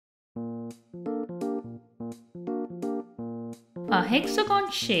A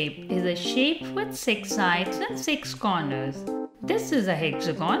hexagon shape is a shape with 6 sides and 6 corners. This is a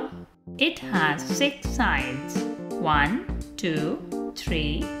hexagon. It has 6 sides. 1, 2,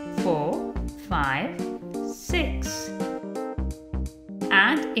 3, 4, 5, 6.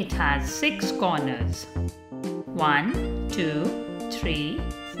 And it has 6 corners. 1, 2, 3,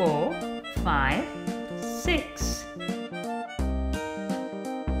 4, 5, 6.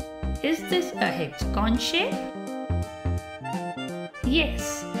 Is this a hexagon shape?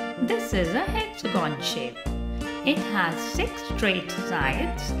 Yes, this is a hexagon shape. It has 6 straight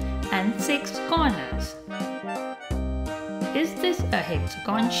sides and 6 corners. Is this a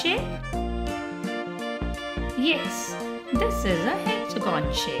hexagon shape? Yes, this is a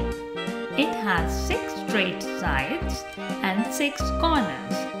hexagon shape. It has 6 straight sides and 6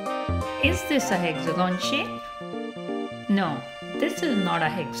 corners. Is this a hexagon shape? No, this is not a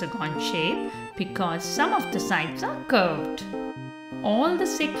hexagon shape because some of the sides are curved. All the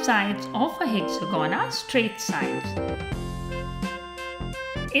 6 sides of a hexagon are straight sides.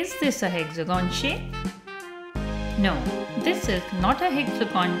 Is this a hexagon shape? No, this is not a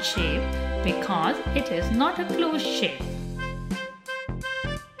hexagon shape because it is not a closed shape.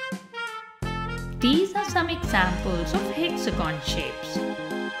 These are some examples of hexagon shapes.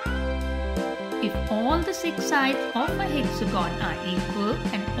 If all the 6 sides of a hexagon are equal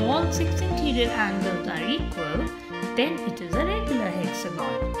and all 6 interior angles are equal, then it is a regular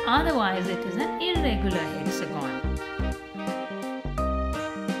hexagon. Otherwise, it is an irregular hexagon.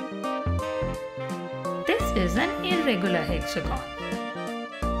 This is an irregular hexagon.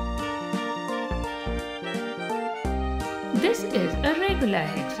 This is a regular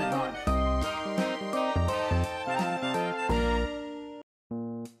hexagon.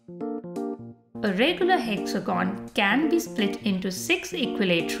 A regular hexagon can be split into 6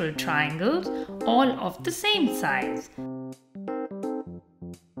 equilateral triangles, all of the same size.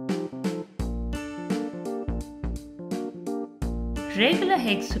 Regular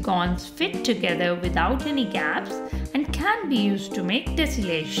hexagons fit together without any gaps and can be used to make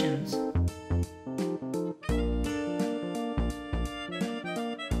tessellations.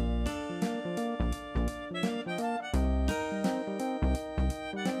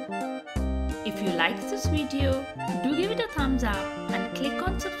 If you liked this video, do give it a thumbs up and click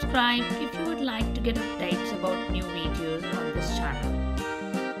on subscribe if you would like to get updates about new videos on this channel.